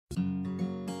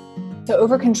So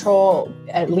over control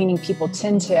leaning people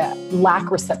tend to lack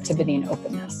receptivity and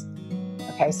openness.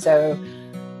 Okay, so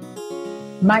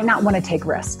might not want to take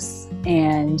risks,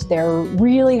 and they're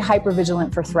really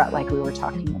hypervigilant for threat, like we were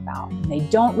talking about. And they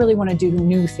don't really want to do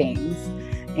new things,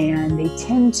 and they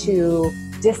tend to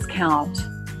discount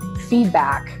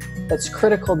feedback that's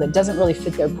critical, that doesn't really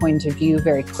fit their point of view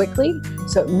very quickly.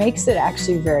 So it makes it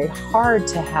actually very hard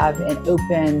to have an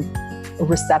open,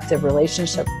 receptive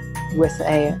relationship with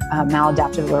a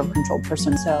maladaptive or overcontrolled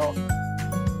person. So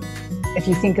if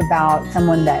you think about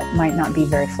someone that might not be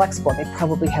very flexible, they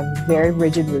probably have very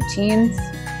rigid routines.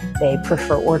 They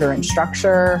prefer order and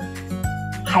structure,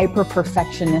 hyper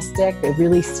perfectionistic. They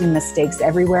really see mistakes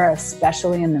everywhere,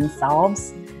 especially in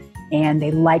themselves. And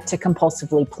they like to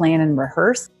compulsively plan and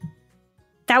rehearse.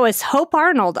 That was Hope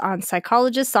Arnold on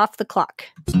Psychologists Off the Clock.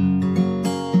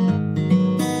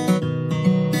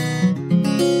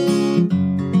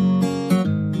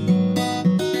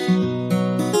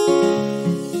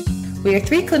 We are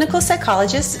 3 clinical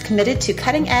psychologists committed to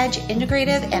cutting-edge,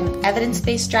 integrative, and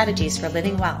evidence-based strategies for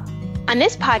living well. On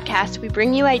this podcast, we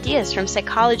bring you ideas from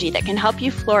psychology that can help you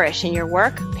flourish in your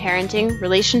work, parenting,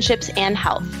 relationships, and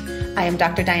health. I am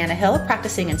Dr. Diana Hill,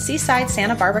 practicing in Seaside,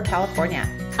 Santa Barbara, California.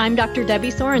 I'm Dr.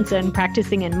 Debbie Sorensen,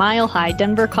 practicing in Mile High,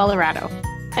 Denver, Colorado.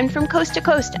 And from coast to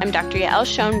coast, I'm Dr. Yael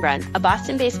Schoenbrunn, a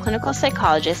Boston-based clinical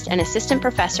psychologist and assistant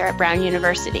professor at Brown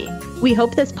University. We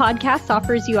hope this podcast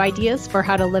offers you ideas for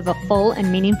how to live a full and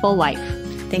meaningful life.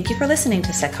 Thank you for listening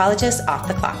to Psychologists Off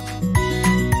the Clock.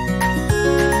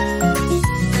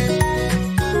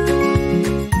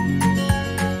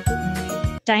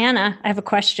 Diana, I have a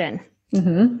question.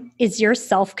 Mm-hmm. Is your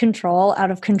self-control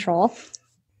out of control?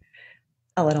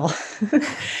 A little.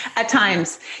 At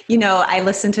times, I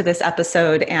listen to this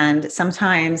episode, and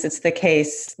sometimes it's the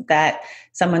case that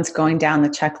someone's going down the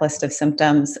checklist of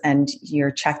symptoms and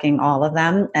you're checking all of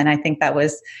them. And I think that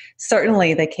was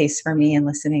certainly the case for me in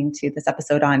listening to this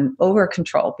episode on over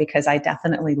control, because I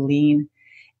definitely lean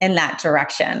in that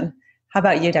direction. How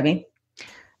about you, Debbie?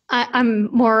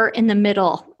 I'm more in the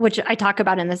middle, which I talk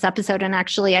about in this episode. And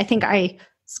actually, I think I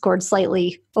scored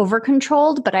slightly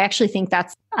over-controlled, but I actually think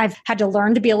I've had to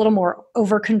learn to be a little more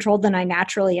over-controlled than I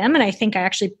naturally am. And I think I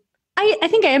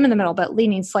think I am in the middle, but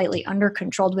leaning slightly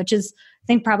under-controlled, which is, I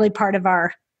think, probably part of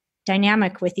our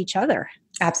dynamic with each other.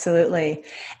 Absolutely.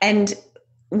 And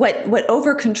what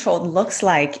over-controlled looks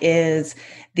like is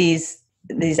these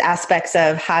aspects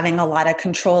of having a lot of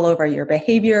control over your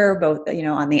behavior, both,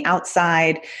 on the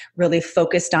outside, really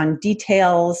focused on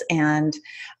details, and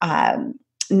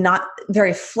not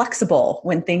very flexible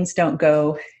when things don't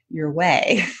go your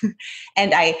way.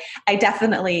 And I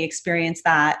definitely experienced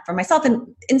that for myself. And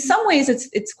in some ways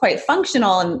it's quite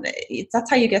functional, and that's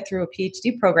how you get through a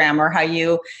PhD program, or how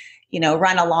you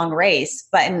run a long race.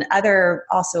 But in other,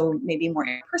 also maybe more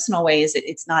personal ways,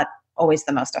 it's not always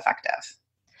the most effective.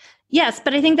 Yes,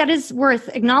 but I think that is worth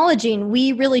acknowledging.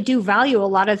 We really do value a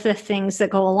lot of the things that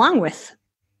go along with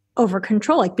over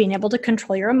control, like being able to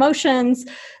control your emotions,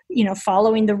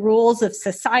 following the rules of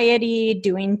society,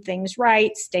 doing things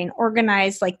right, staying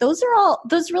organized. Like those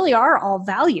really are all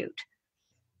valued.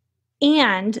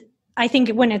 And I think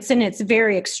when it's in its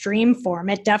very extreme form,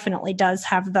 it definitely does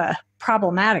have the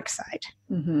problematic side.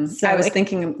 Mm-hmm. So I was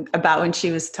thinking about when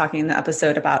she was talking in the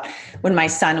episode about when my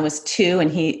son was 2 and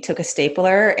he took a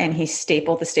stapler and he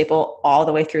stapled the staple all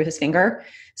the way through his finger.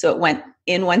 So it went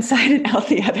in one side and out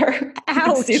the other.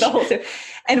 Ouch. See the whole thing.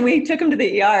 And we took him to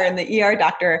the ER, and the ER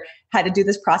doctor had to do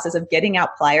this process of getting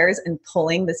out pliers and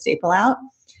pulling the staple out.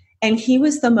 And he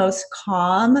was the most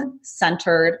calm,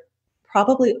 centered,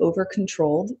 probably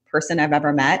over-controlled person I've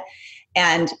ever met.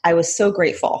 And I was so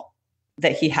grateful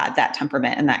that he had that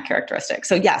temperament and that characteristic.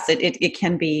 So yes, it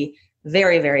can be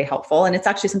very, very helpful. And it's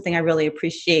actually something I really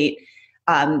appreciate.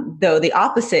 Though the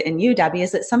opposite in you, Debbie,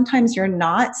 is that sometimes you're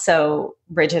not so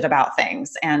rigid about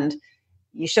things, and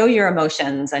you show your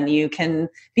emotions, and you can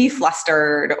be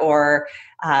flustered or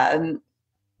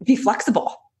be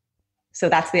flexible. So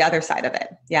that's the other side of it.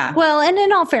 Yeah. Well, and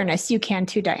in all fairness, you can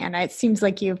too, Diana. It seems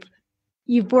like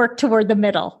you've worked toward the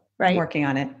middle, right? I'm working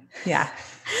on it. Yeah.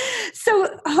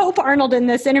 So Hope Arnold, in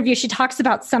this interview, she talks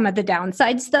about some of the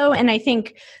downsides, though. And I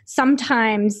think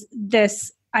sometimes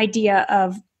this idea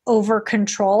of over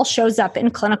control shows up in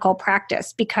clinical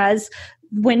practice, because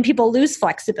when people lose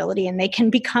flexibility and they can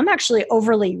become actually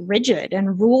overly rigid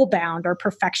and rule bound or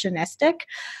perfectionistic,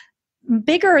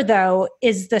 bigger though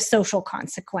is the social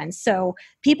consequence. So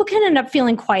people can end up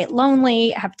feeling quite lonely,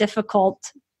 have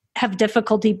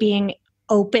difficulty being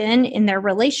open in their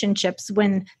relationships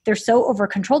when they're so over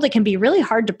controlled. It can be really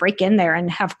hard to break in there and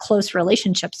have close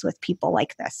relationships with people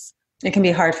like this. It can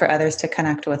be hard for others to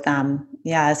connect with them,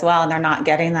 as well. And they're not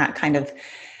getting that kind of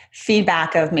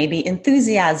feedback of maybe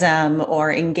enthusiasm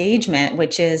or engagement,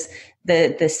 which is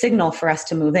the signal for us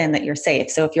to move in that you're safe.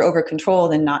 So if you're over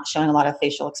controlled and not showing a lot of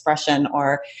facial expression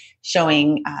or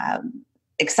showing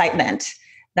excitement,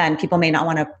 then people may not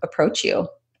want to approach you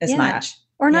as much.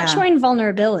 Or not showing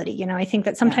vulnerability. I think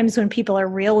that sometimes when people are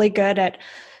really good at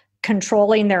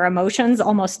controlling their emotions,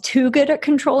 almost too good at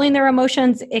controlling their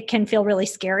emotions, it can feel really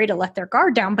scary to let their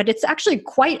guard down. But it's actually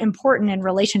quite important in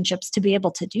relationships to be able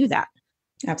to do that.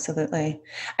 Absolutely.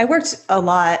 I worked a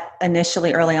lot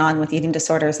initially early on with eating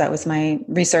disorders. That was my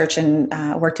research, and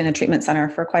worked in a treatment center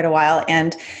for quite a while.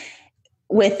 And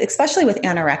especially with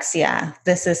anorexia,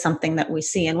 this is something that we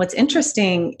see. And what's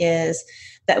interesting is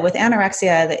that with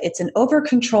anorexia, that it's an over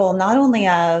control, not only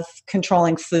of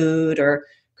controlling food or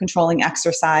controlling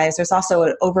exercise, there's also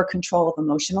an over control of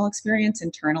emotional experience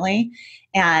internally.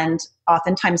 And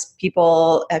oftentimes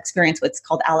people experience what's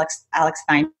called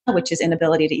alexithymia, which is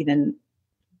inability to even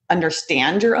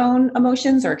understand your own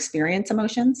emotions or experience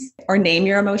emotions or name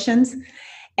your emotions.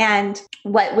 And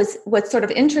what's sort of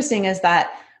interesting is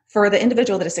that for the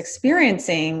individual that is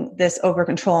experiencing this over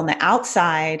control on the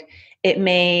outside, it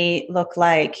may look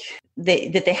like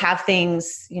that they have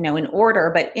things, in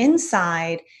order, but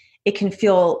inside it can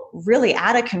feel really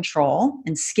out of control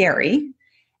and scary.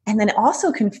 And then it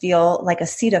also can feel like a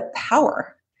seat of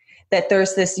power, that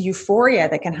there's this euphoria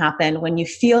that can happen when you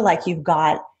feel like you've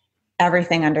got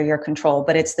everything under your control,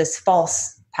 but it's this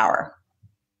false power.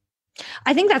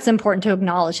 I think that's important to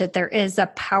acknowledge that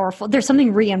there's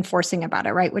something reinforcing about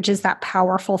it, right? Which is that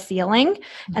powerful feeling,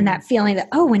 and that feeling that,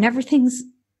 when everything's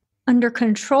under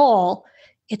control,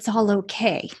 it's all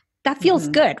okay. That feels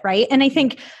good, right? And I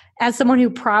think as someone who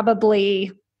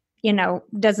probably,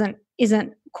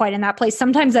 isn't quite in that place,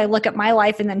 sometimes I look at my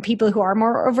life and then people who are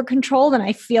more over controlled, and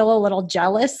I feel a little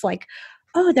jealous, like,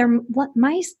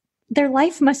 their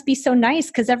life must be so nice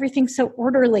because everything's so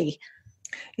orderly.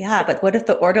 Yeah, but what if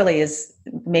the orderly is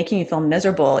making you feel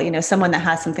miserable? Someone that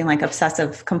has something like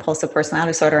obsessive compulsive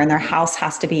personality disorder and their house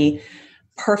has to be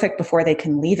perfect before they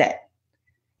can leave it.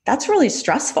 That's really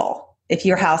stressful if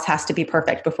your house has to be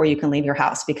perfect before you can leave your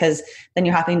house, because then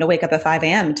you're having to wake up at 5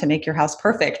 a.m. to make your house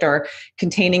perfect, or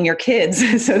containing your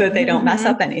kids so that they don't mess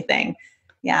up anything.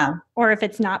 Yeah. Or if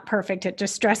it's not perfect, it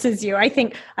just stresses you. I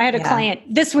think I had a client,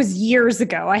 this was years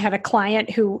ago. I had a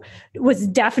client who was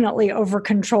definitely over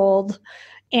controlled,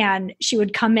 and she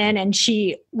would come in and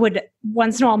she would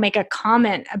once in a while make a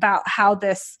comment about how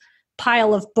this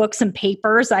pile of books and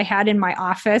papers I had in my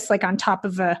office, like on top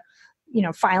of a,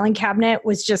 filing cabinet,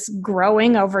 was just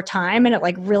growing over time. And it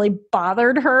really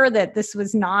bothered her that this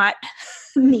was not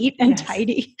neat and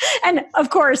tidy. And of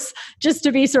course, just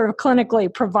to be sort of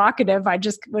clinically provocative, I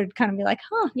just would kind of be like,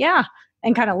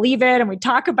 and kind of leave it, and we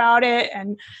talk about it.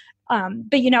 And,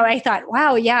 but I thought,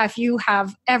 wow, if you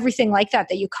have everything like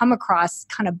that you come across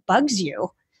kind of bugs you,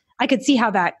 I could see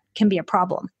how that can be a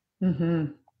problem.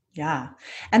 Mm-hmm. Yeah.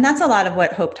 And that's a lot of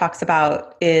what Hope talks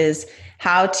about, is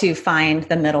how to find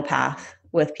the middle path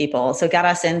with people. So get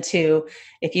us into,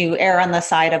 if you err on the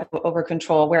side of over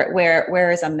control,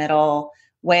 where is a middle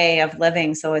way of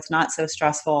living so it's not so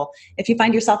stressful? If you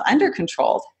find yourself under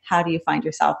controlled, how do you find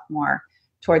yourself more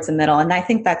towards the middle? And I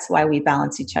think that's why we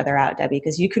balance each other out, Debbie,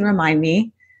 because you can remind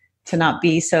me to not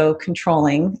be so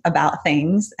controlling about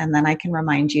things, and then I can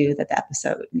remind you that the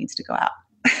episode needs to go out.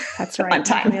 That's right. On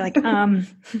time. Be like,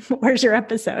 where's your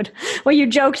episode? Well, you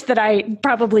joked that I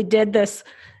probably did this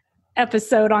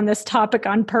episode on this topic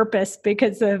on purpose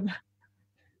because of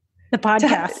the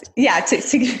podcast.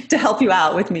 To help you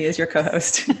out with me as your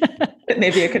co-host.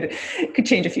 Maybe it could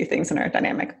change a few things in our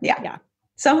dynamic. Yeah.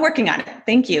 So I'm working on it.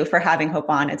 Thank you for having Hope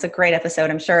on. It's a great episode.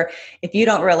 I'm sure if you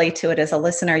don't relate to it as a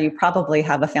listener, you probably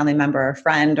have a family member or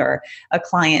friend or a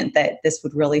client that this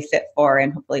would really fit for,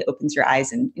 and hopefully opens your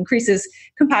eyes and increases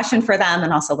compassion for them,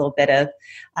 and also a little bit of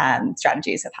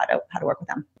strategies of how to work with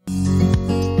them.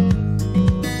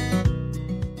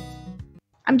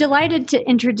 I'm delighted to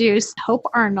introduce Hope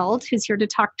Arnold, who's here to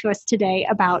talk to us today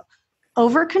about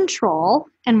over control.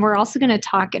 And we're also going to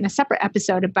talk in a separate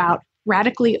episode about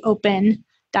radically open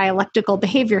dialectical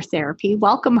behavior therapy.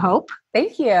 Welcome, Hope.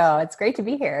 Thank you. It's great to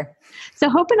be here. So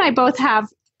Hope and I both have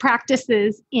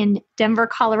practices in Denver,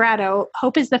 Colorado.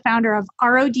 Hope is the founder of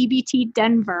RO DBT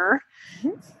Denver.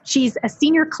 Mm-hmm. She's a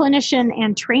senior clinician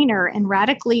and trainer in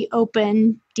Radically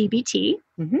Open DBT.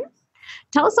 Mm-hmm.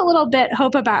 Tell us a little bit,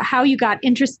 Hope, about how you got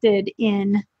interested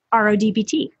in RO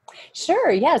DBT.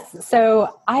 Sure. Yes.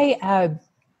 So I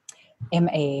am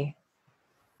a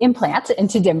implant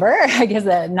into Denver. I guess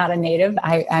not a native.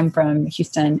 I'm from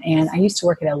Houston, and I used to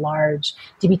work at a large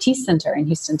DBT center in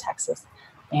Houston, Texas.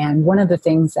 And one of the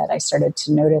things that I started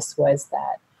to notice was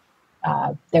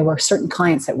that there were certain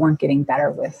clients that weren't getting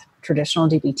better with traditional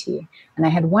DBT. And I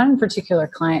had one particular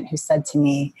client who said to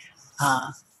me,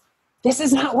 this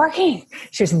is not working.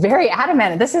 She was very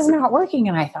adamant, this is not working.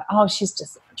 And I thought, oh, she's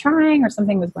just trying, or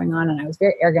something was going on. And I was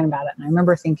very arrogant about it. And I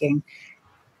remember thinking,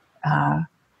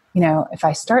 if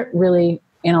I start really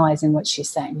analyzing what she's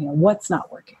saying, what's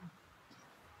not working?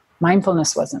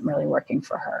 Mindfulness wasn't really working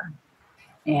for her.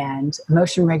 And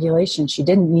emotion regulation, she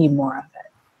didn't need more of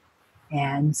it.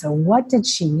 And so what did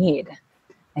she need?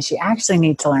 And she actually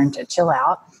needed to learn to chill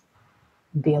out,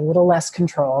 be a little less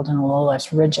controlled and a little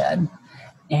less rigid.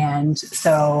 And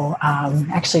so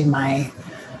actually my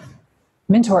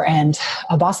mentor and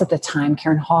a boss at the time,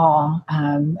 Karen Hall,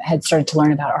 had started to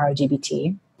learn about RO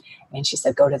DBT. And she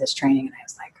said, go to this training. And I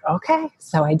was like, okay.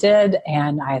 So I did.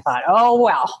 And I thought, oh,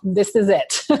 well, this is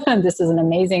it. This is an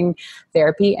amazing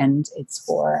therapy. And it's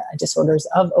for disorders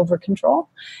of overcontrol.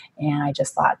 And I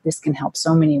just thought this can help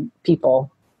so many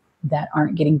people that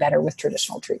aren't getting better with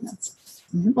traditional treatments.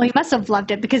 Mm-hmm. Well, you must have loved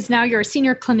it, because now you're a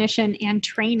senior clinician and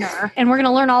trainer. And we're going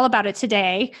to learn all about it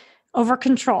today.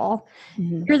 Overcontrol.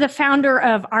 Mm-hmm. You're the founder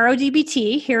of RO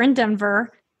DBT here in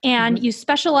Denver. And you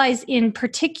specialize in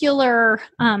particular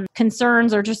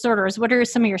concerns or disorders. What are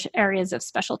some of your areas of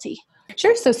specialty?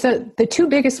 Sure. So the two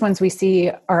biggest ones we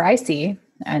see, or I see,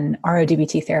 and RO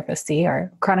DBT therapists see,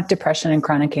 are chronic depression and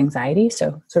chronic anxiety.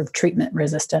 So sort of treatment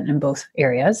resistant in both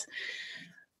areas.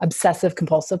 Obsessive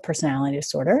compulsive personality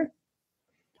disorder,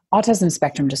 autism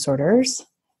spectrum disorders,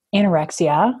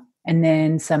 anorexia, and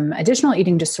then some additional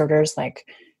eating disorders like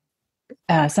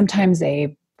sometimes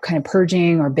a kind of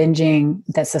purging or binging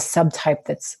that's a subtype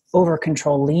that's over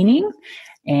control leaning.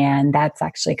 And that's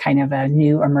actually kind of a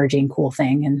new emerging cool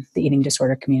thing in the eating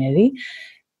disorder community.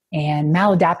 And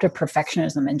maladaptive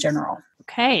perfectionism in general.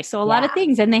 Okay, so a lot of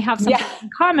things, and they have something in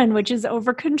common, which is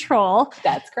over control.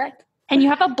 That's correct. And you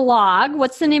have a blog.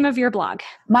 What's the name of your blog?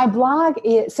 My blog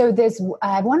is,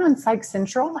 I have one on Psych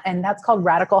Central, and that's called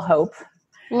Radical Hope.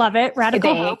 Love it.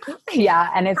 Radical Hope.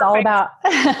 Yeah, and it's all about,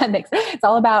 it's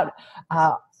all about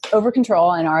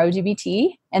overcontrol and RO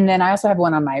DBT. And then I also have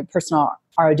one on my personal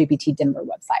RO DBT Denver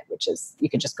website, which is, you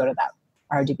could just go to that,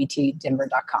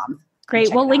 rodbtdenver.com.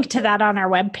 Great. We'll link to that on our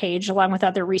webpage along with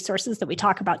other resources that we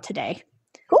talk about today.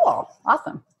 Cool.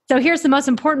 Awesome. So here's the most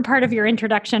important part of your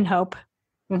introduction, Hope.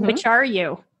 Mm-hmm. Which are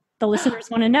you? The listeners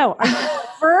want to know. Are you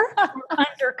over or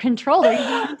under control? Are you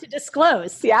willing to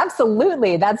disclose? Yeah,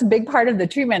 absolutely. That's a big part of the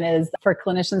treatment, is for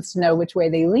clinicians to know which way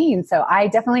they lean. So I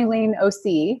definitely lean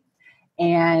OC.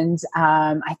 And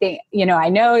I think, I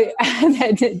know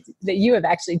that you have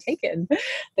actually taken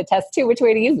the test too. Which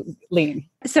way do you lean?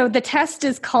 So the test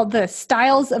is called the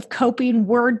Styles of Coping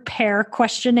Word Pair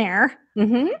Questionnaire.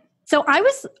 Mm-hmm. So I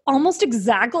was almost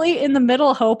exactly in the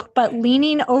middle, Hope, but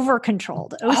leaning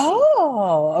over-controlled.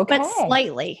 Oh, okay. But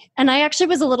slightly. And I actually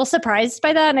was a little surprised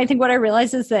by that. And I think what I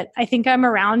realized is that I think I'm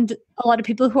around a lot of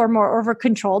people who are more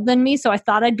over-controlled than me. So I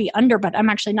thought I'd be under, but I'm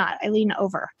actually not. I lean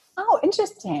over. Oh,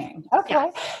 interesting. Okay.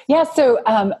 Yeah. So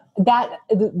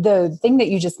the thing that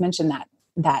you just mentioned,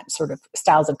 that sort of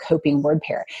styles of coping word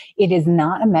pair, it is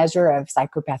not a measure of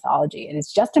psychopathology. It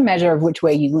is just a measure of which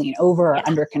way you lean, over or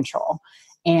under control.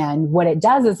 And what it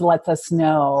does is lets us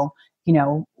know,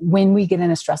 when we get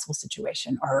in a stressful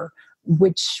situation, or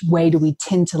which way do we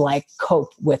tend to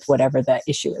cope with whatever the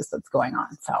issue is that's going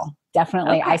on. So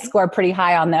definitely I score pretty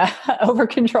high on the over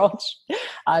control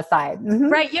side. Mm-hmm.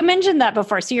 Right. You mentioned that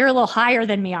before. So you're a little higher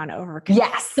than me on over control.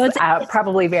 Yes. So it's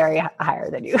probably very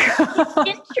higher than you.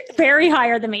 Very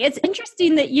higher than me. It's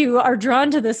interesting that you are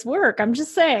drawn to this work. I'm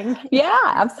just saying. Yeah,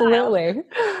 absolutely.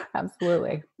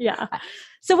 Absolutely. Yeah.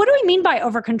 So what do we mean by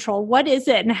over control? What is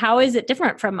it, and how is it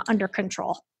different from under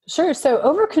control? Sure. So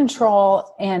over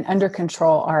control and under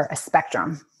control are a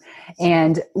spectrum.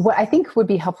 And what I think would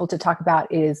be helpful to talk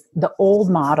about is the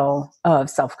old model of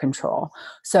self-control.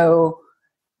 So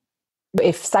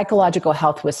if psychological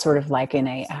health was sort of like on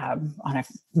a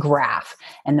graph,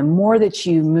 and the more that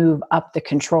you move up the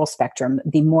control spectrum,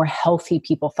 the more healthy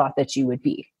people thought that you would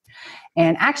be.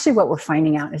 And actually what we're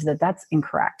finding out is that that's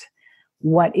incorrect.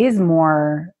 What is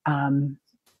more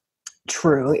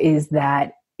true is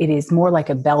that it is more like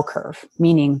a bell curve,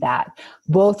 meaning that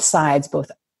both sides, both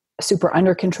super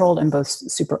under controlled and both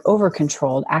super over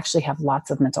controlled, actually have lots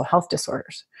of mental health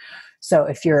disorders. So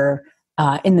if you're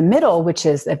In the middle, which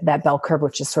is that bell curve,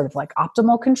 which is sort of like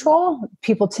optimal control,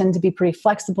 people tend to be pretty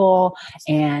flexible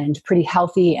and pretty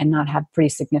healthy and not have pretty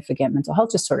significant mental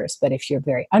health disorders. But if you're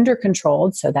very under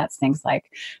controlled, so that's things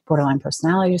like borderline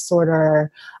personality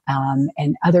disorder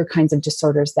and other kinds of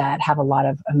disorders that have a lot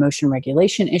of emotion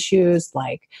regulation issues,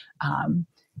 like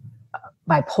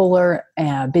bipolar,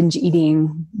 binge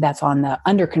eating, that's on the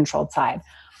under controlled side.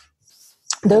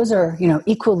 Those are,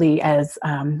 equally as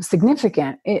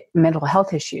significant mental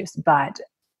health issues. But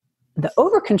the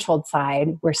over-controlled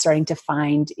side, we're starting to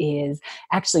find is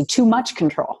actually too much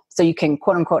control. So you can,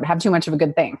 quote unquote, have too much of a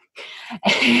good thing.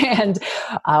 And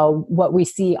what we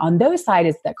see on those sides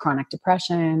is that chronic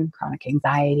depression, chronic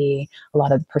anxiety, a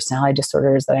lot of the personality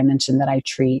disorders that I mentioned that I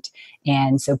treat.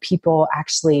 And so people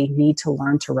actually need to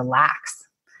learn to relax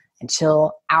and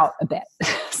chill out a bit.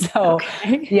 So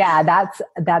yeah,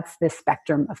 that's the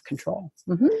spectrum of control.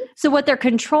 Mm-hmm. So what they're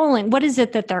controlling, what is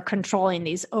it that they're controlling,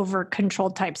 these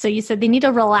over-controlled types? So you said they need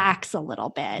to relax a little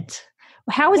bit.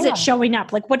 How is it showing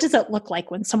up? Like, what does it look like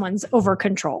when someone's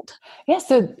over-controlled? Yeah,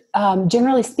 so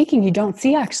generally speaking, you don't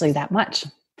see actually that much.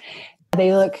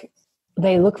 They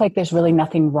look like there's really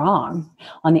nothing wrong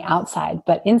on the outside,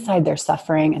 but inside they're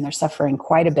suffering, and they're suffering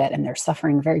quite a bit, and they're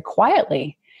suffering very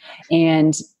quietly.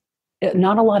 And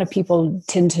not a lot of people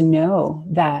tend to know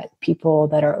that people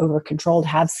that are over-controlled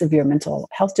have severe mental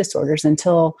health disorders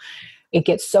until it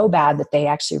gets so bad that they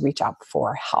actually reach out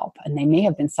for help. And they may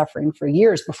have been suffering for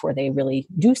years before they really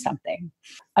do something.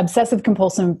 Obsessive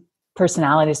compulsive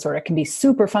personality disorder can be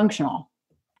super functional.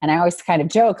 And I always kind of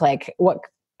joke, like,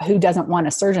 who doesn't want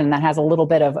a surgeon that has a little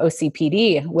bit of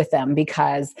OCPD with them?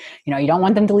 Because, you don't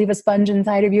want them to leave a sponge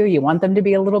inside of you. You want them to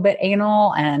be a little bit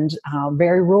anal and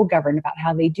very rule governed about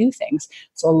how they do things.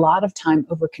 So a lot of time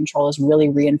over control is really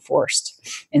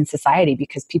reinforced in society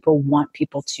because people want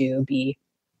people to be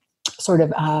sort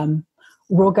of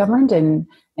rule governed and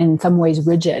in some ways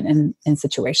rigid in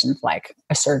situations like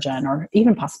a surgeon or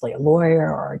even possibly a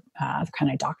lawyer or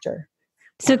kind of doctor.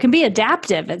 So it can be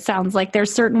adaptive. It sounds like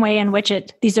there's a certain way in which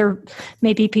these are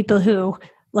maybe people who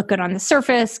look good on the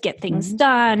surface, get things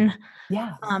done,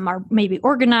 are maybe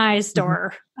organized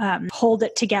or hold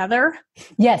it together.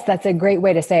 Yes, that's a great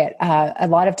way to say it. A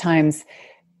lot of times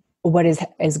what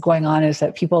is going on is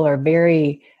that people are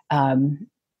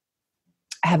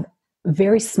have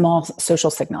very small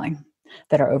social signaling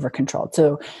that are over-controlled.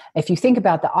 So if you think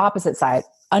about the opposite side,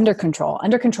 under control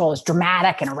is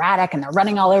dramatic and erratic, and they're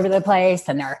running all over the place,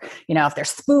 and they're, if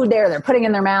there's food there, they're putting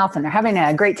in their mouth, and they're having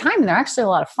a great time, and they're actually a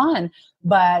lot of fun,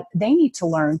 but they need to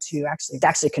learn to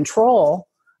actually control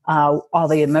all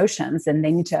the emotions, and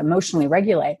they need to emotionally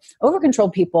regulate.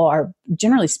 Over-controlled people are,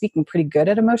 generally speaking, pretty good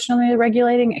at emotionally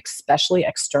regulating, especially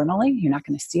externally. You're not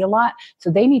going to see a lot. So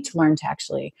they need to learn to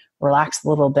actually relax a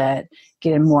little bit,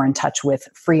 get more in touch with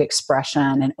free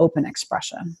expression and open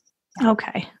expression.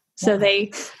 Okay. So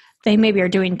they maybe are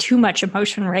doing too much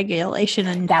emotion regulation,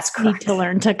 and that's correct. Need to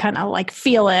learn to kind of like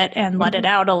feel it and let it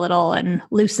out a little and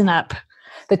loosen up.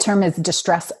 The term is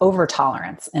distress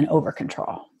overtolerance and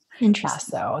over-control. Interesting.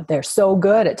 So they're so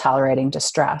good at tolerating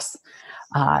distress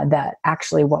that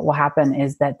actually what will happen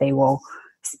is that they will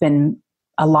spend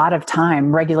a lot of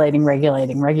time regulating,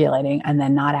 and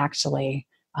then not actually,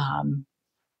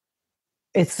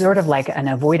 it's sort of like an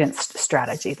avoidance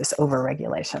strategy, this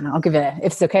over-regulation. If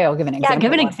it's okay, I'll give an example. Yeah,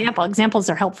 give an example. Examples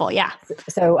are helpful, yeah.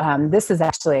 So this is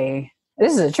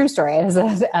a true story. It is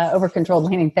an over-controlled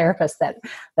leaning therapist that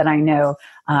I know.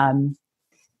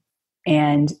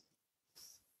 And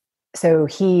so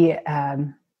he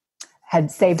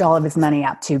had saved all of his money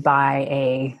up to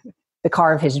buy the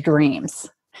car of his dreams.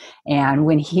 And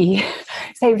when he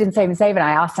saved, and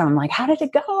I asked him, I'm like, how did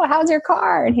it go? How's your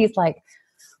car? And he's like,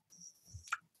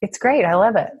 it's great. I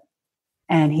love it.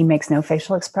 And he makes no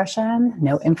facial expression,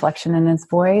 no inflection in his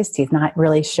voice. He's not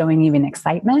really showing even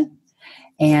excitement.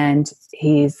 And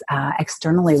he's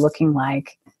externally looking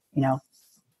like,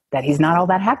 that he's not all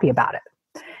that happy about it.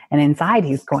 And inside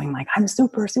he's going like, I'm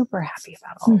super, super happy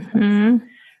about all of this.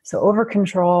 So over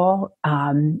control,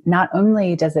 not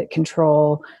only does it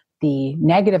control the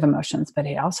negative emotions, but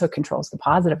it also controls the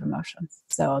positive emotions.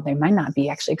 So they might not be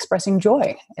actually expressing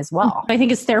joy as well. I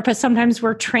think as therapists, sometimes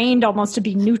we're trained almost to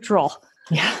be neutral.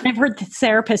 Yeah. I've heard the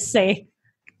therapists say,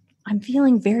 I'm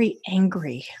feeling very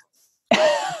angry.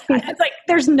 It's like,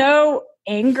 there's no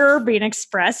anger being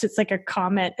expressed. It's like a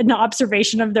comment, an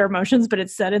observation of their emotions, but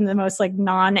it's said in the most like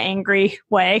non-angry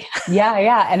way.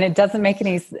 Yeah. And it doesn't make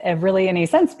really any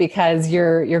sense because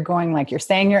you're going like, you're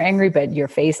saying you're angry, but your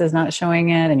face is not showing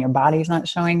it and your body's not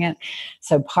showing it.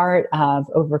 So part of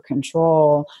over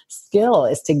control skill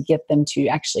is to get them to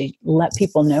actually let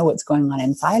people know what's going on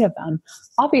inside of them.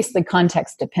 Obviously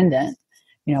context dependent.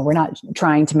 We're not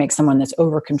trying to make someone that's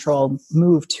over controlled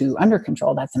move to under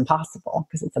control. That's impossible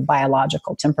because it's a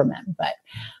biological temperament. But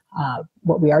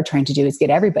what we are trying to do is get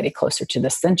everybody closer to the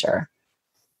center,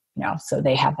 so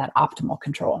they have that optimal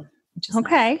control.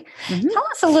 Okay. Nice. Tell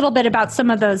us a little bit about some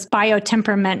of those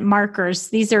biotemperament markers.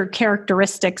 These are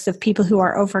characteristics of people who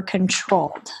are over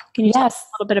controlled. Can you tell us a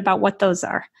little bit about what those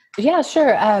are? Yeah,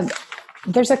 sure.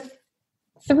 There's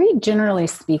three, generally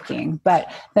speaking,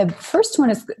 but the first one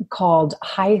is called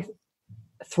high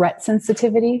threat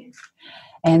sensitivity.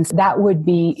 And that would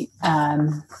be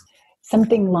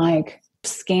something like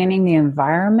scanning the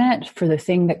environment for the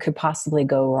thing that could possibly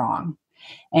go wrong.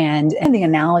 And the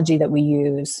analogy that we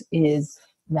use is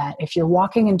that if you're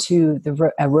walking into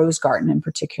a rose garden in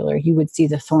particular, you would see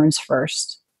the thorns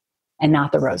first and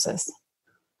not the roses.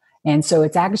 And so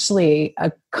it's actually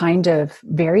a kind of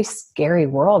very scary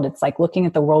world. It's like looking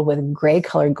at the world with gray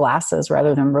colored glasses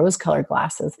rather than rose colored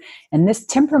glasses. And this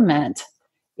temperament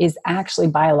is actually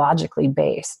biologically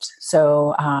based.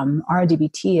 So RO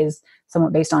DBT is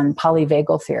somewhat based on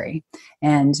polyvagal theory.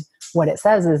 And what it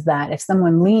says is that if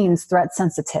someone leans threat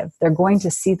sensitive, they're going to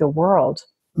see the world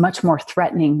much more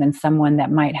threatening than someone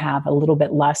that might have a little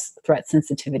bit less threat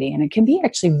sensitivity. And it can be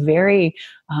actually very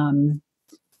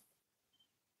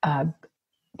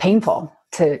painful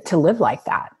to live like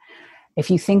that. If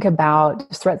you think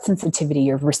about threat sensitivity,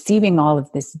 you're receiving all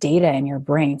of this data in your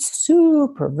brain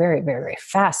super, very, very, very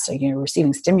fast. So you're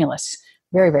receiving stimulus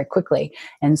very, very quickly.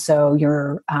 And so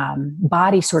your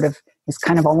body sort of is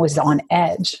kind of always on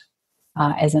edge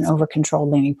as an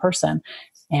over-controlled leaning person.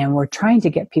 And we're trying to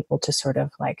get people to sort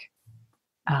of like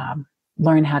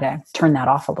learn how to turn that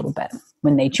off a little bit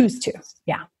when they choose to.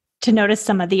 Yeah. To notice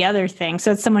some of the other things.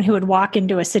 So it's someone who would walk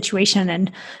into a situation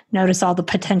and notice all the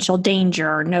potential danger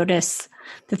or notice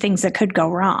the things that could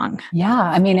go wrong. Yeah.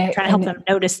 I mean, try to help them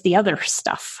notice the other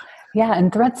stuff. Yeah.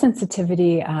 And threat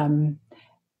sensitivity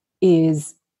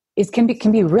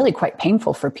can be really quite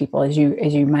painful for people, as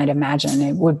you might imagine.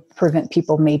 It would prevent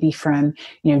people maybe from,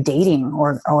 dating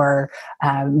or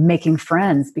making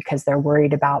friends because they're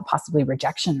worried about possibly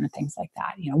rejection or things like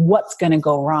that. What's going to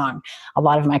go wrong? A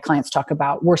lot of my clients talk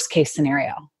about worst case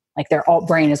scenario, like their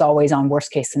brain is always on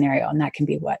worst case scenario. And that can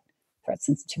be what threat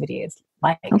sensitivity is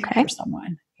like for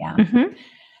someone. Yeah. Mm-hmm.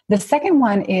 The second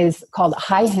one is called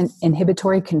high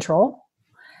inhibitory control,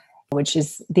 which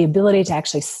is the ability to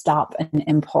actually stop an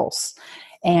impulse.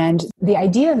 And the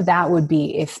idea of that would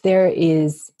be if there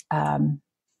is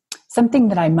something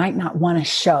that I might not want to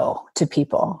show to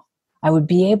people, I would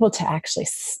be able to actually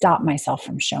stop myself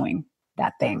from showing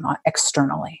that thing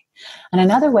externally. And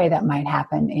another way that might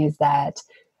happen is that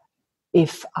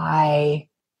if I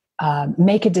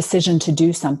make a decision to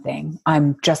do something,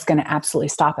 I'm just going to absolutely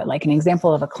stop it. Like an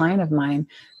example of a client of mine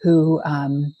who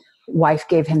wife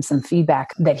gave him some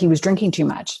feedback that he was drinking too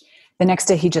much. The next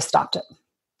day he just stopped it.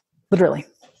 Literally.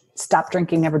 Stopped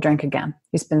drinking, never drank again.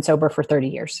 He's been sober for 30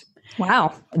 years.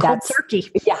 Wow. That's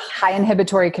turkey. Yeah, high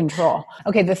inhibitory control.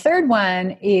 Okay, the third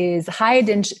one is high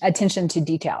attention to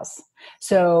details.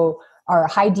 So our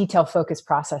high detail focused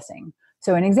processing.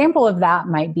 So an example of that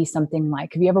might be something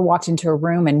like, have you ever walked into a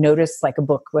room and noticed like a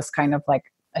book was kind of like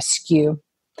askew?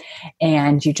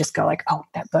 And you just go like, oh,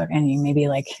 that book, and you maybe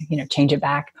like, change it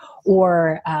back,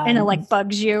 or and it like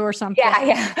bugs you or something.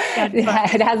 Yeah.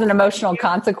 It has an emotional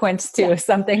consequence to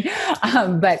something.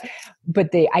 But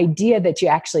the idea that you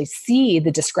actually see the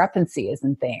discrepancies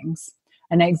in things.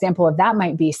 An example of that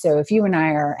might be, so if you and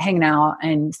I are hanging out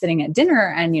and sitting at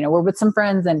dinner and, we're with some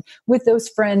friends, and with those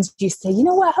friends, you say, you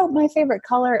know what, Hope, my favorite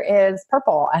color is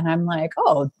purple. And I'm like,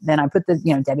 oh, then I put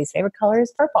Debbie's favorite color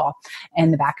is purple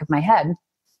in the back of my head.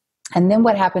 And then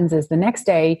what happens is the next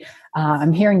day,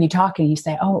 I'm hearing you talk and you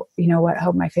say, oh, you know what,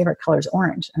 Hope, my favorite color is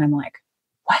orange. And I'm like,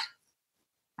 what?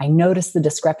 I noticed the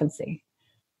discrepancy.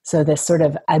 So this sort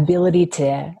of ability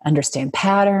to understand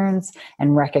patterns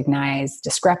and recognize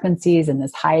discrepancies and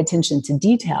this high attention to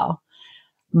detail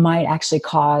might actually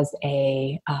cause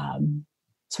a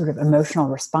sort of emotional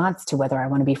response to whether I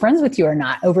want to be friends with you or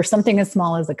not over something as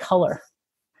small as a color.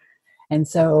 And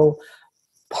so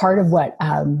part of what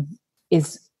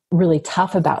is really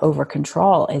tough about over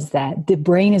control is that the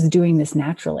brain is doing this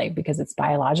naturally because it's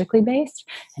biologically based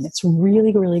and it's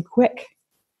really, really quick.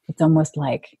 It's almost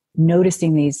like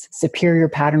noticing these superior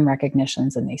pattern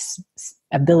recognitions and these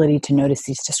ability to notice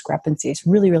these discrepancies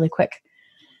really, really quick.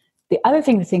 The other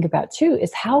thing to think about too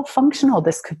is how functional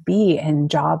this could be in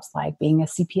jobs like being a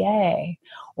CPA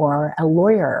or a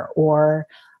lawyer, or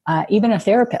even a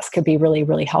therapist could be really,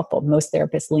 really helpful. Most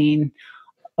therapists lean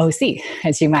OC,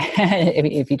 as you might,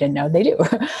 if you didn't know, they do.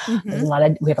 Mm-hmm.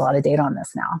 We have a lot of data on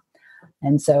this now.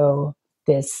 And so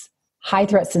this high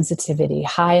threat sensitivity,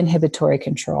 high inhibitory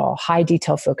control, high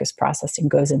detail focused processing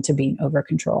goes into being over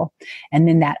control. And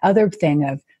then that other thing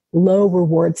of low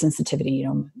reward sensitivity,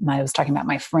 I was talking about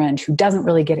my friend who doesn't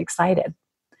really get excited.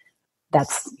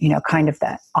 That's, kind of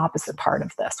the opposite part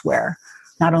of this, where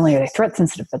not only are they threat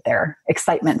sensitive, but their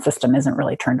excitement system isn't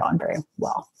really turned on very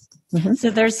well. Mm-hmm. So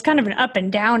there's kind of an up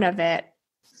and down of it.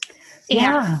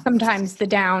 Yeah. And sometimes the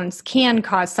downs can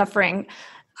cause suffering.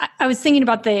 I was thinking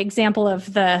about the example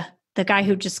of the guy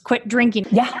who just quit drinking.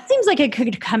 Yeah. That seems like it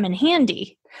could come in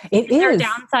handy. Is there a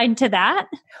downside to that?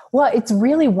 Well, it's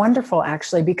really wonderful,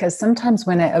 actually, because sometimes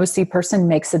when an OC person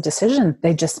makes a decision,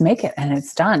 they just make it and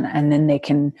it's done. And then they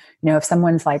can, if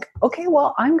someone's like, okay,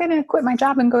 well, I'm going to quit my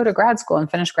job and go to grad school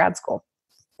and finish grad school,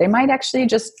 they might actually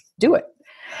just do it.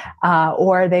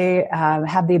 Or they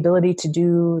have the ability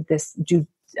to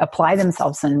apply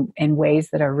themselves in ways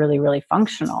that are really, really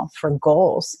functional for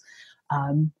goals.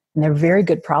 And they're very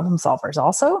good problem solvers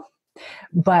also.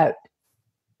 But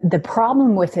the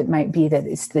problem with it might be that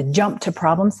it's the jump to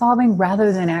problem solving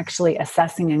rather than actually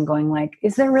assessing and going like,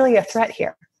 is there really a threat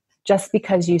here? Just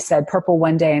because you said purple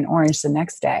one day and orange the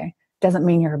next day doesn't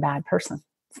mean you're a bad person.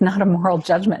 It's not a moral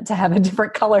judgment to have a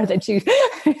different color that you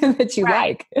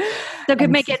like. So it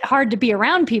could make it hard to be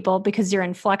around people because you're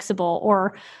inflexible,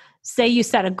 or say you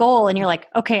set a goal and you're like,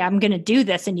 okay, I'm going to do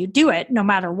this, and you do it no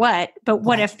matter what. But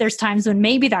what if there's times when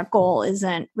maybe that goal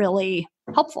isn't really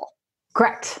helpful?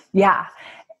 Correct. Yeah.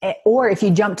 Or if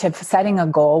you jump to setting a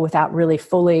goal without really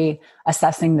fully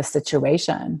assessing the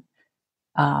situation,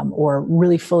 or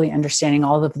really fully understanding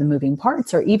all of the moving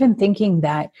parts, or even thinking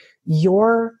that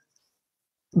your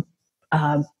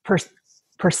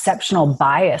perceptional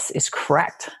bias is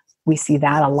correct. We see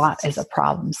that a lot as a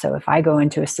problem. So if I go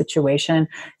into a situation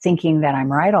thinking that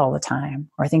I'm right all the time,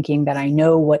 or thinking that I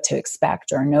know what to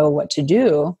expect or know what to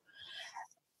do,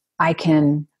 I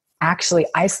can actually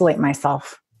isolate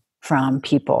myself from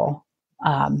people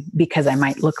because I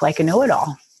might look like a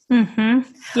know-it-all. Mm-hmm.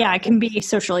 Yeah, it can be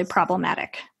socially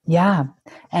problematic. Yeah.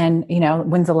 And,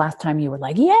 when's the last time you were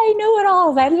like, yay,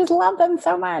 know-it-alls, I just love them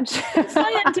so much.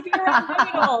 Excited to be around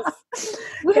know-it-alls.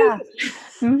 Yeah.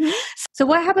 Mm-hmm. So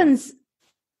what happens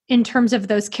in terms of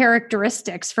those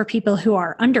characteristics for people who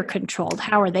are under-controlled?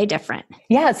 How are they different?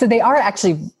 Yeah, so they are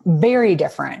actually very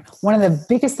different. One of the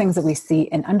biggest things that we see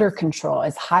in under-control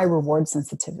is high reward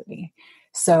sensitivity.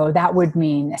 So that would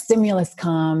mean a stimulus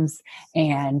comes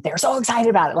and they're so excited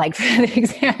about it. Like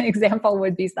the example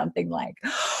would be something like,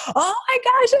 oh my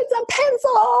gosh, it's a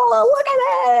pencil. Look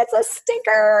at it. It's a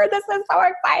sticker. This is so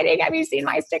exciting. Have you seen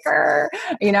my sticker?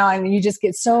 And you just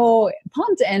get so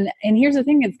pumped. And here's the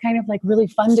thing. It's kind of like really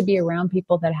fun to be around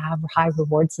people that have high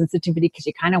reward sensitivity because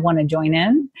you kind of want to join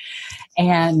in.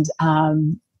 And,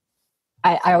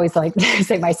 I always like to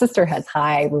say my sister has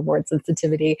high reward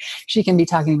sensitivity. She can be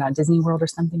talking about Disney World or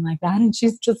something like that. And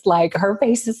she's just like, her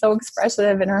face is so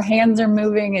expressive and her hands are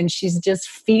moving and she's just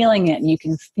feeling it. And you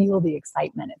can feel the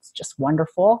excitement. It's just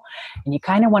wonderful. And you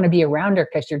kind of want to be around her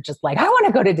because you're just like, I want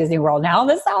to go to Disney World now.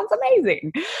 This sounds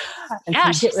amazing. And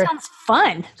yeah, she sounds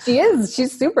fun. She is.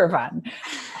 She's super fun.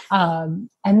 And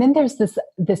then there's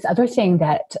this other thing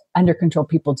that under control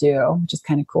people do, which is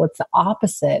kind of cool. It's the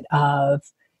opposite of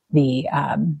the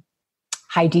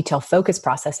high detail focus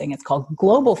processing. It's called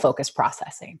global focus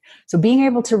processing. So being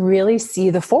able to really see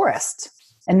the forest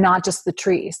and not just the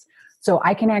trees. So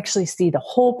I can actually see the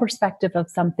whole perspective of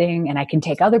something, and I can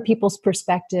take other people's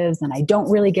perspectives, and I don't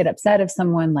really get upset if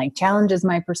someone like challenges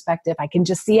my perspective. I can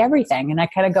just see everything, and I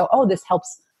kind of go, oh, this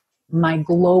helps my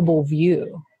global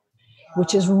view,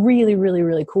 which is really, really,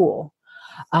 really cool.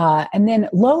 And then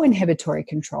low inhibitory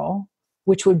control,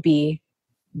 which would be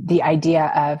the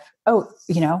idea of,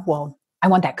 I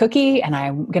want that cookie and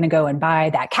I'm going to go and buy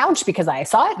that couch because I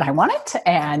saw it and I want it.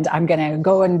 And I'm going to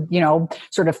go and,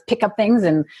 sort of pick up things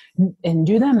and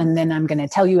do them. And then I'm going to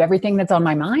tell you everything that's on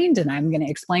my mind and I'm going to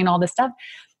explain all this stuff.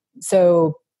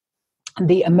 So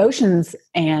the emotions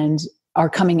are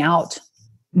coming out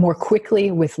more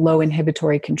quickly with low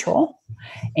inhibitory control.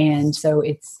 And so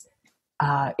it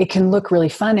can look really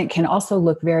fun. It can also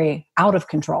look very out of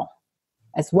control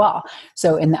as well.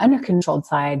 So in the under-controlled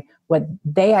side, what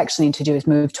they actually need to do is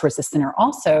move towards the center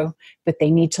also, but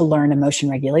they need to learn emotion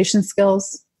regulation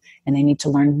skills, and they need to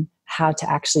learn how to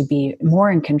actually be more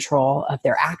in control of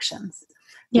their actions.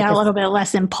 Yeah, a little bit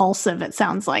less impulsive, it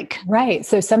sounds like. Right.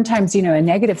 So sometimes, a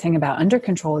negative thing about under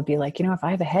control would be like, if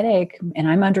I have a headache and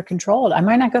I'm under controlled, I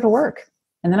might not go to work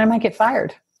and then I might get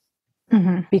fired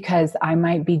because I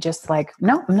might be just like,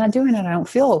 no, I'm not doing it. I don't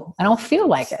feel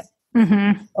like it.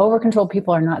 Over controlled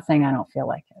people are not saying I don't feel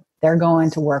like it. They're going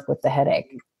to work with the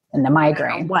headache and the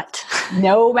migraine.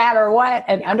 No matter what.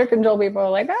 And under control people are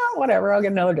like, oh, whatever, I'll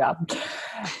get another job.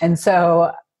 And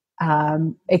so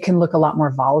it can look a lot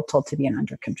more volatile to be an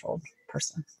under controlled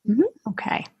person.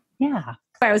 Okay. Yeah.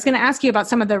 I was going to ask you about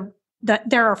some of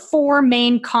there are 4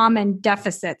 main common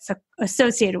deficits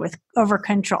associated with over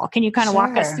control. Can you kind of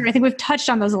walk us through? I think we've touched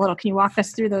on those a little. Can you walk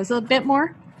us through those a bit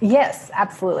more? Yes,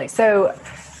 absolutely. So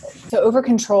over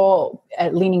control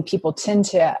leaning people tend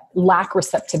to lack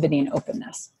receptivity and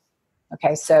openness.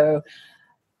 Okay. So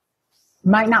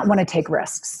might not want to take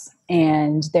risks.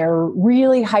 And they're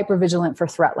really hypervigilant for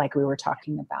threat, like we were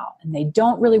talking about. And they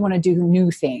don't really want to do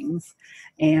new things.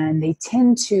 And they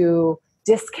tend to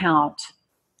discount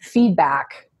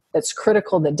feedback that's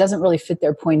critical, that doesn't really fit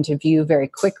their point of view very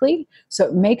quickly. So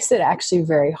it makes it actually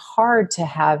very hard to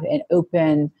have an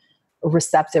open,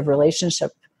 receptive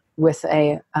relationship with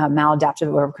a maladaptive,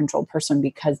 over-controlled person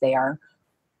because they are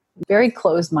very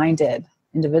closed-minded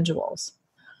individuals.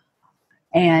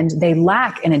 And they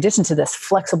lack, in addition to this,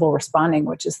 flexible responding,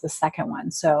 which is the second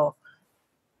one. So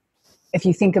if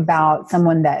you think about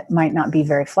someone that might not be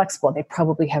very flexible, they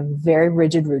probably have very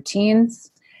rigid routines.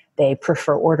 They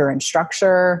prefer order and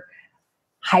structure,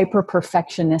 hyper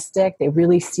perfectionistic. They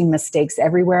really see mistakes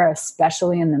everywhere,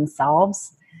 especially in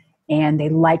themselves. And they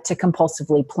like to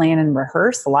compulsively plan and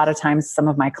rehearse. A lot of times, some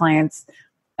of my clients,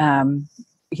 plan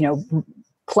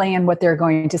what they're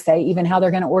going to say, even how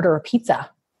they're going to order a pizza,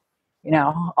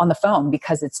 on the phone,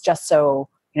 because it's just so,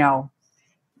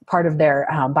 part of their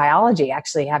biology,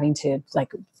 actually having to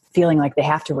feeling like they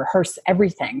have to rehearse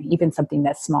everything, even something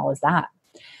as small as that.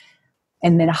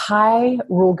 And then high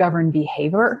rule governed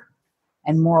behavior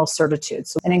and moral certitude.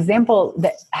 So an example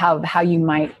that how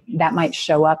that might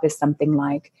show up is something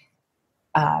like,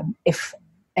 if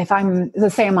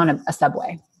let's say I'm on a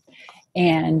subway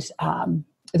and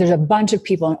there's a bunch of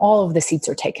people and all of the seats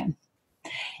are taken.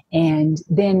 And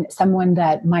then someone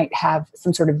that might have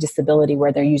some sort of disability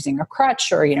where they're using a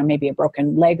crutch or, maybe a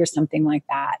broken leg or something like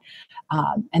that.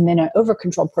 And then an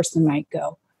over-controlled person might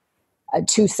go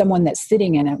to someone that's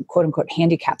sitting in a quote unquote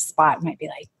handicapped spot, might be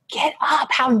like, get up.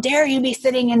 How dare you be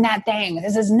sitting in that thing?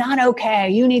 This is not okay.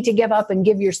 You need to give up and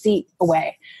give your seat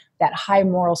away. That high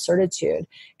moral certitude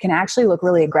can actually look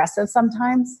really aggressive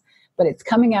sometimes, but it's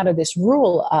coming out of this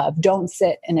rule of don't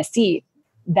sit in a seat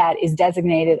that is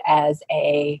designated as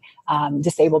a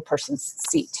disabled person's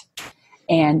seat.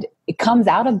 And it comes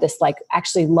out of this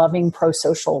actually loving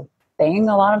pro-social thing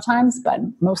a lot of times, but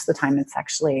most of the time it's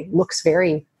actually looks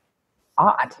very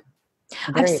odd.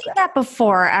 I've seen that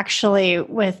before actually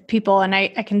with people, and I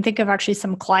can think of actually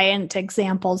some client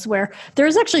examples where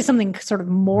there's actually something sort of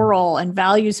moral and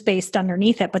values-based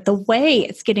underneath it, but the way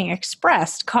it's getting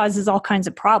expressed causes all kinds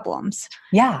of problems.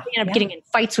 Yeah. You end up getting in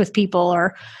fights with people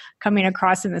or coming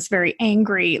across in this very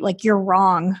angry, you're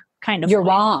wrong kind of You're way.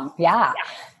 wrong. Yeah.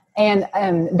 And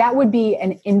that would be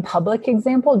an in public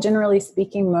example. Generally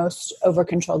speaking, most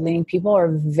over-controlled leaning people are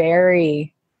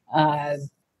very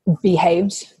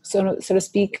behaved, so to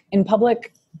speak, in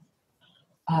public.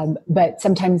 But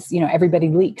sometimes, everybody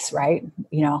leaks, right?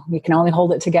 You can only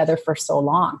hold it together for so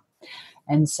long.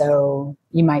 And so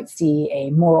you might see a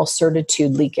moral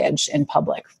certitude leakage in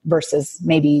public versus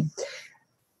maybe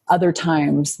other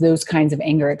times those kinds of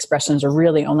anger expressions are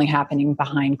really only happening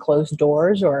behind closed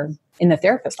doors or in the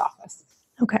therapist office.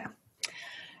 Okay.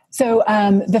 So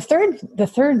the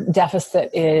third deficit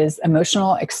is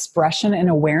emotional expression and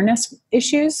awareness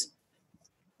issues.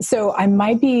 So I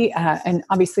might be, and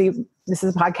obviously this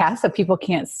is a podcast, so people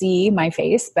can't see my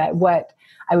face, but what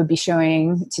I would be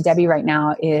showing to Debbie right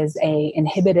now is a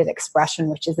inhibited expression,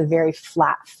 which is a very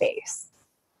flat face.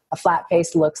 A flat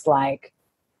face looks like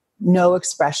no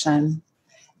expression,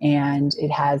 and it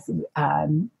has,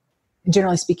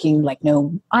 generally speaking,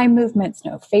 no eye movements,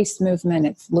 no face movement.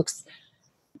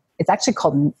 It's actually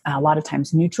called a lot of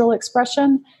times neutral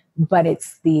expression, but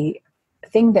it's the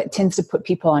thing that tends to put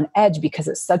people on edge because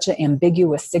it's such an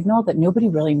ambiguous signal that nobody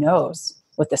really knows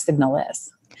what the signal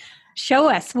is. Show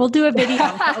us. We'll do a video.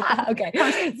 Okay.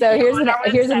 So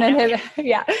here's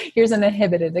an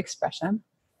inhibited expression.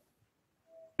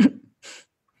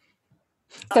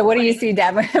 So what do you see,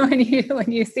 Deb, when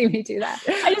you see me do that?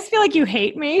 I just feel like you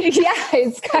hate me. Yeah,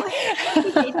 it's kind of,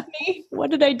 you hate me.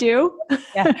 What did I do?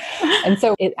 Yeah. And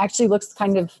so it actually looks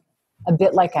kind of a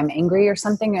bit like I'm angry or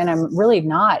something, and I'm really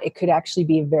not. It could actually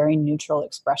be a very neutral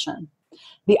expression.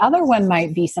 The other one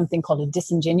might be something called a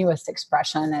disingenuous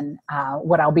expression. And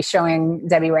what I'll be showing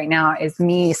Debbie right now is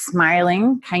me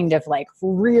smiling kind of like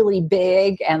really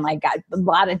big and like got a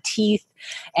lot of teeth.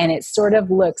 And it sort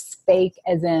of looks fake,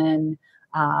 as in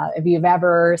if you've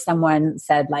ever, someone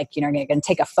said like, you're going to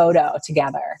take a photo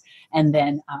together, and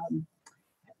then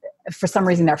for some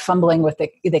reason they're fumbling with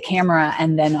the camera,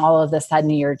 and then all of a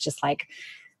sudden you're just like,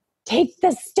 take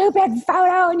this stupid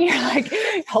photo, and you're like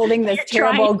holding this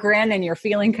terrible grin and you're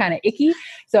feeling kind of icky.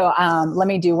 So let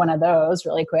me do one of those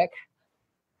really quick.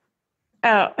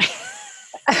 Oh.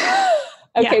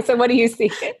 Okay, so what do you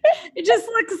see? It just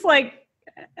looks like,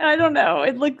 I don't know.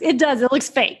 It looks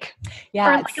fake. Yeah.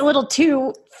 Or like a little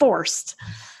too forced.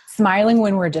 Smiling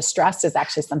when we're distressed is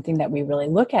actually something that we really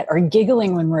look at, or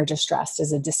giggling when we're distressed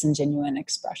is a disingenuous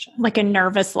expression. Like a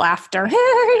nervous laughter.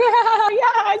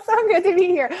 Yeah, it's so good to be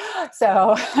here.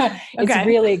 So it's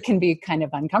really can be kind of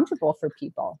uncomfortable for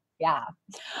people. Yeah.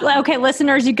 Okay,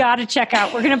 listeners, you got to check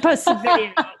out. We're going to post some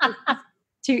video.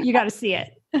 You got to see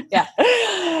it. Yeah.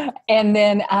 And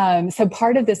then, so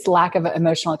part of this lack of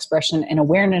emotional expression and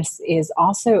awareness is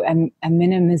also a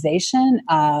minimization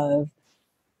of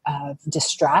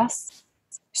distress.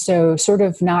 So sort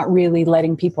of not really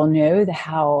letting people know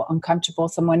how uncomfortable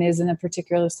someone is in a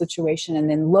particular situation. And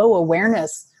then low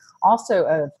awareness also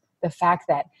of the fact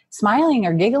that smiling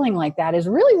or giggling like that is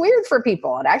really weird for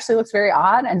people. It actually looks very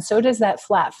odd. And so does that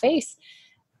flat face.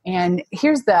 And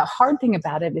here's the hard thing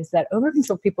about it is that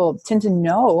overcontrolled people tend to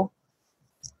know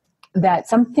that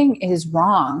something is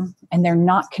wrong and they're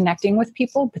not connecting with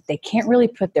people, but they can't really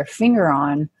put their finger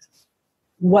on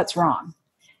what's wrong.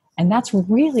 And that's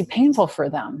really painful for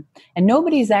them. And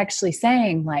nobody's actually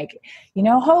saying like,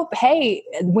 Hope, hey,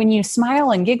 when you smile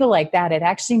and giggle like that, it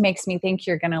actually makes me think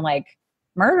you're going to like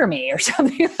murder me or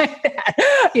something like that.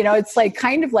 It's like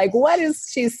kind of like, what is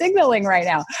she signaling right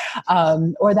now?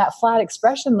 Or that flat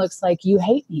expression looks like you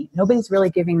hate me. Nobody's really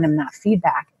giving them that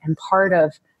feedback. And part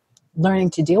of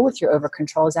learning to deal with your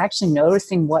overcontrol is actually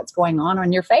noticing what's going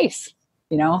on your face.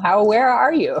 How aware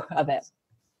are you of it?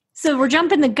 So we're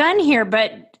jumping the gun here,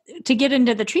 but to get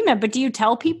into the treatment, but do you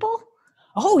tell people?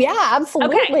 Oh yeah,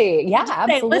 absolutely. Okay. Yeah,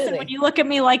 absolutely. Listen, when you look at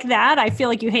me like that, I feel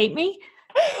like you hate me.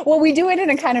 Well, we do it in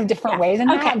a kind of different way than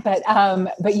that,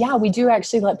 but yeah, we do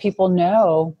actually let people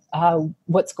know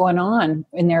what's going on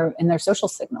in their social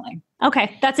signaling.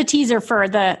 Okay, that's a teaser for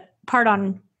the part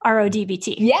on RO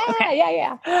DBT. Yeah, okay.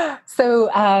 yeah. So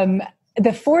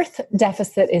the fourth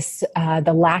deficit is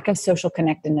the lack of social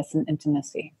connectedness and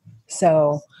intimacy.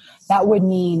 So that would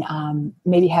mean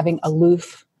maybe having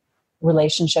aloof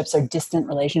relationships or distant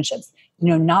relationships,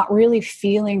 not really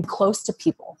feeling close to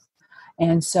people.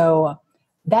 And so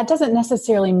that doesn't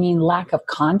necessarily mean lack of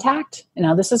contact.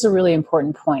 Now, this is a really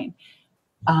important point.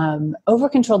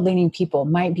 Overcontrolled leaning people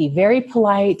might be very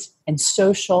polite and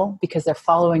social because they're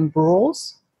following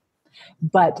rules,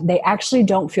 but they actually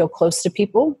don't feel close to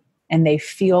people, and they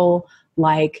feel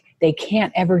like they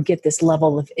can't ever get this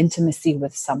level of intimacy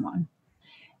with someone.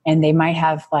 And they might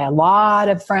have like a lot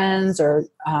of friends,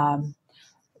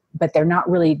 but they're not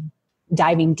really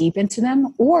diving deep into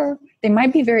them, or they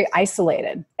might be very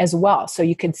isolated as well. So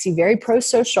you could see very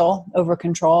pro-social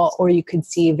overcontrol, or you could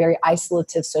see very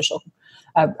isolative social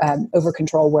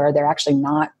overcontrol where they're actually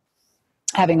not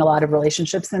having a lot of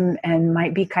relationships and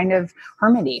might be kind of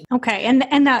hermity. Okay.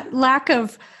 And that lack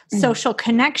of social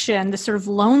connection, the sort of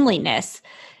loneliness,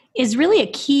 is really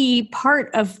a key part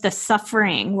of the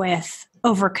suffering with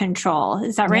overcontrol.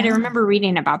 Is that right? Yeah. I remember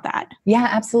reading about that. Yeah,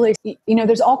 absolutely.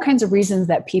 There's all kinds of reasons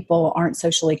that people aren't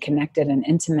socially connected and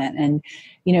intimate. And,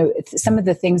 some of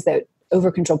the things that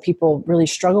overcontrol people really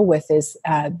struggle with is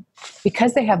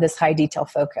because they have this high detail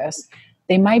focus,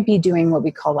 they might be doing what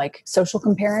we call like social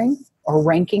comparing or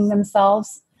ranking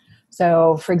themselves.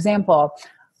 So for example,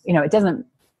 it doesn't,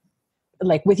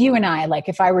 like with you and I, like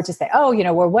if I were to say, oh,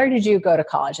 well, where did you go to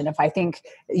college? And if I think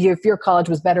if your college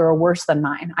was better or worse than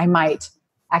mine, I might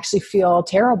actually feel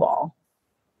terrible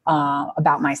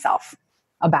about myself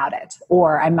about it.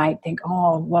 Or I might think,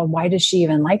 oh, well, why does she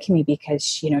even like me? Because,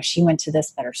 she went to this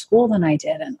better school than I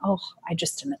did. And, oh, I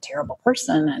just am a terrible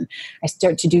person. And I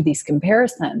start to do these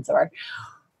comparisons or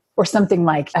something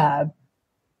like,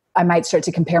 I might start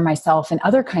to compare myself in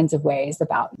other kinds of ways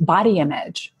about body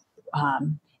image,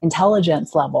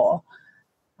 intelligence level,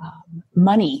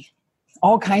 money,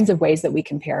 all kinds of ways that we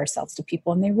compare ourselves to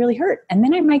people, and they really hurt. And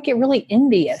then I might get really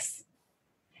envious,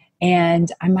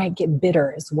 and I might get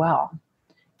bitter as well.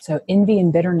 So envy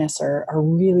and bitterness are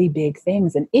really big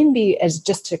things. And envy is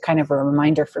just a kind of a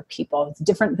reminder for people. It's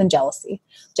different than jealousy.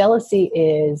 Jealousy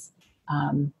is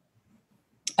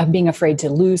of being afraid to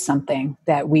lose something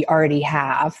that we already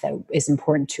have that is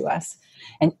important to us.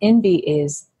 And envy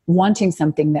is wanting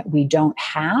something that we don't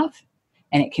have,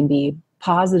 and it can be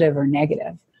positive or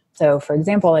negative. So, for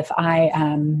example, if I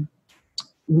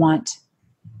want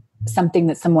something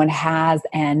that someone has,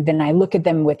 and then I look at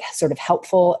them with sort of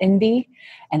helpful envy,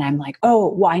 and I'm like,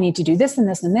 oh, well, I need to do this and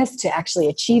this and this to actually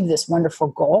achieve this wonderful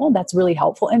goal. That's really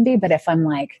helpful envy. But if I'm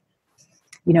like,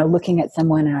 looking at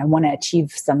someone and I want to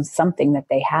achieve something that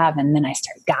they have, and then I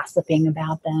start gossiping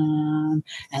about them,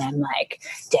 and I'm like,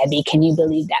 Debbie, can you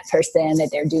believe that person, that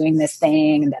they're doing this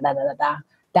thing, and da da da da da.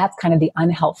 That's kind of the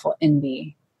unhelpful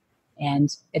envy.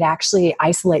 And it actually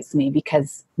isolates me,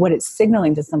 because what it's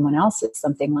signaling to someone else is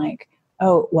something like,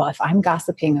 oh, well, if I'm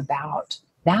gossiping about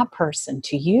that person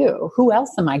to you, who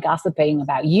else am I gossiping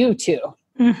about you to?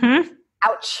 Mm-hmm.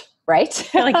 Ouch, right?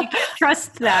 Like you can't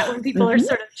trust that when people are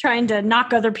sort of trying to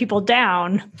knock other people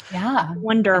down. Yeah.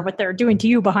 Wonder what they're doing to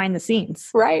you behind the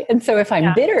scenes. Right. And so if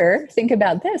I'm bitter, think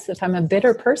about this. If I'm a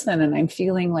bitter person and I'm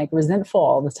feeling like resentful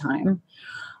all the time,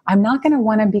 I'm not going to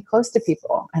want to be close to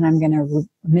people, and I'm going to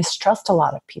mistrust a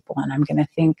lot of people, and I'm going to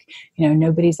think,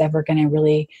 nobody's ever going to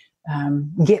really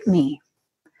get me.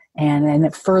 And then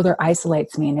it further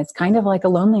isolates me, and it's kind of like a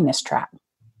loneliness trap.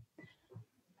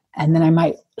 And then I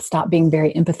might stop being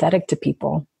very empathetic to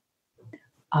people,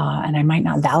 and I might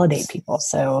not validate people.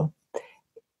 So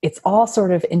it's all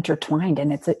sort of intertwined,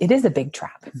 and it is a big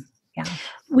trap. Yeah.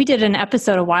 We did an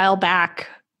episode a while back,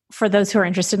 for those who are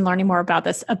interested in learning more about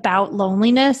this, about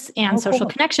loneliness and social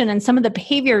connection, and some of the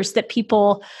behaviors that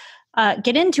people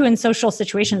get into in social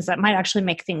situations that might actually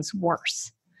make things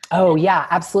worse. Oh yeah,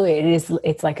 absolutely.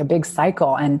 It's like a big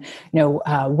cycle. And,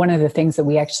 one of the things that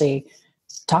we actually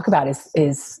talk about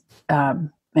is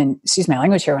and excuse my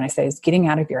language here when I say, is getting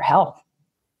out of your hell.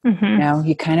 Mm-hmm.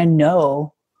 You kind of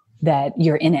know that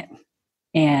you're in it.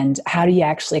 And how do you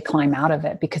actually climb out of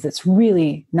it? Because it's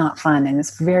really not fun, and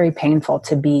it's very painful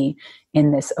to be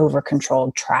in this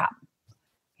over-controlled trap.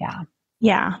 Yeah.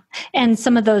 Yeah. And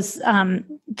some of those the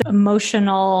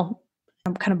emotional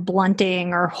kind of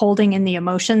blunting or holding in the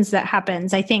emotions that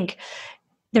happens, I think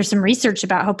there's some research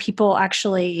about how people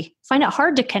actually find it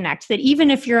hard to connect, that even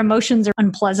if your emotions are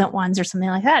unpleasant ones or something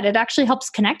like that, it actually helps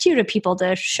connect you to people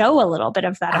to show a little bit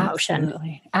of that emotion.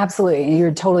 Absolutely.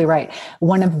 You're totally right.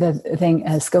 One of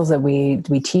the skills that we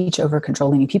teach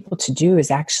over-controlling people to do is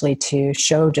actually to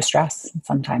show distress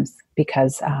sometimes,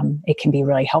 because it can be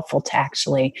really helpful to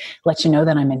actually let you know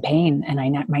that I'm in pain and I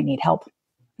might need help.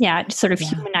 Yeah, it sort of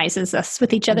humanizes us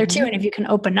with each other too. And if you can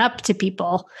open up to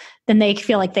people, then they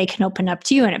feel like they can open up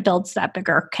to you, and it builds that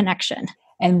bigger connection.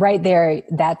 And right there,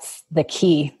 that's the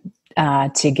key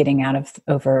to getting out of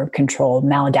over-control,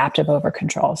 maladaptive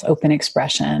over-controls. Open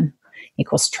expression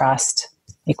equals trust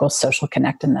equals social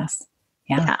connectedness.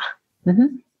 Yeah.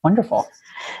 Mm-hmm. Wonderful.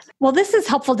 Well, this is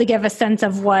helpful to give a sense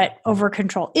of what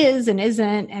over-control is and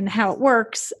isn't and how it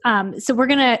works. So we're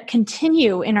going to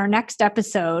continue in our next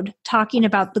episode talking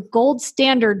about the gold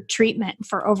standard treatment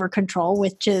for over-control,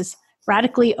 which is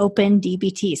Radically Open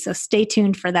DBT. So stay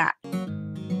tuned for that.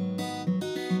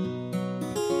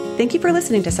 Thank you for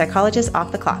listening to Psychologists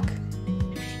Off the Clock.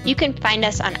 You can find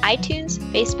us on iTunes,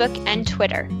 Facebook, and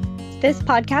Twitter. This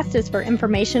podcast is for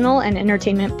informational and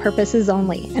entertainment purposes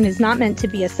only and is not meant to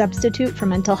be a substitute for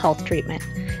mental health treatment.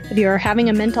 If you are having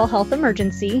a mental health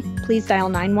emergency, please dial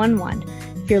 911.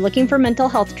 If you're looking for mental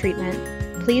health treatment,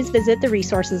 please visit the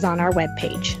resources on our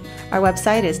webpage. Our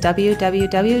website is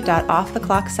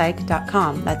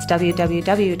www.offtheclockpsych.com. That's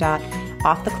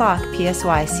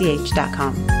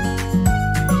www.offtheclockpsych.com.